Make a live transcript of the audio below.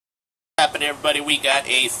Happening, everybody? We got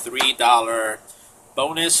a $3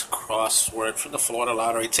 bonus crossword from the Florida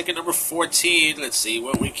Lottery. Ticket number 14. Let's see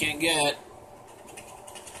what we can get.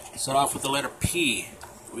 Start off with the letter P.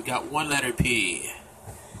 We got one letter P,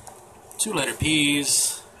 two letter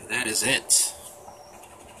P's, and that is it.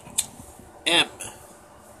 M,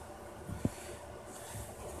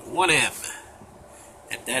 one M,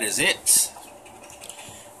 and that is it.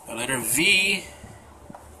 The letter V,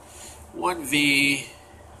 one V.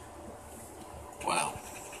 Wow.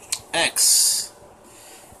 X.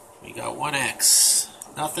 We got one X.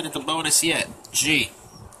 Nothing at the bonus yet. G.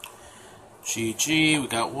 G. We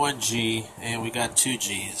got one G. And we got two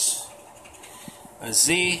G's. A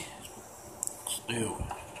Z. New.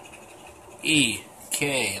 E.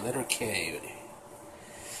 K. Letter K.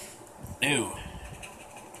 New.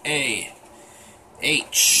 A.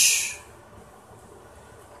 H.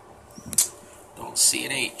 Don't see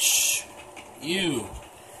an H. U.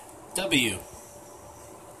 W.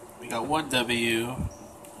 We got one W,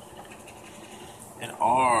 and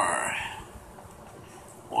R,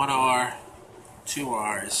 one R, two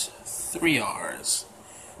R's, three R's,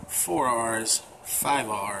 four R's, five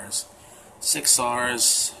R's, six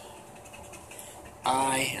R's,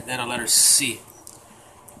 I, and then a letter C,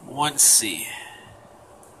 one C.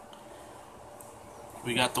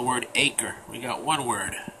 We got the word acre. We got one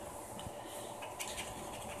word.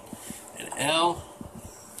 An L.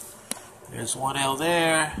 There's one L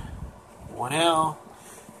there. One L,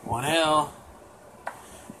 one L,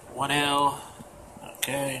 one L.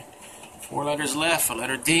 Okay. Four letters left. A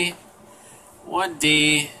letter D, one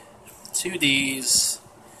D, two D's,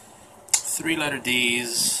 three letter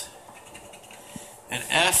D's, an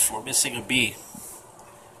F. We're missing a B.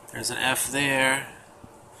 There's an F there.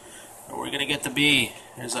 But we're going to get the B.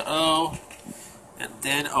 There's an O, and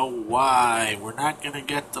then a Y. We're not going to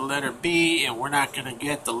get the letter B, and we're not going to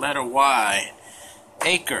get the letter Y.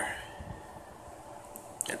 Acre.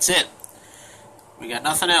 That's it. We got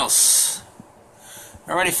nothing else.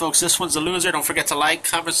 Alrighty, folks, this one's a loser. Don't forget to like,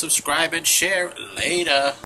 comment, subscribe, and share. Later.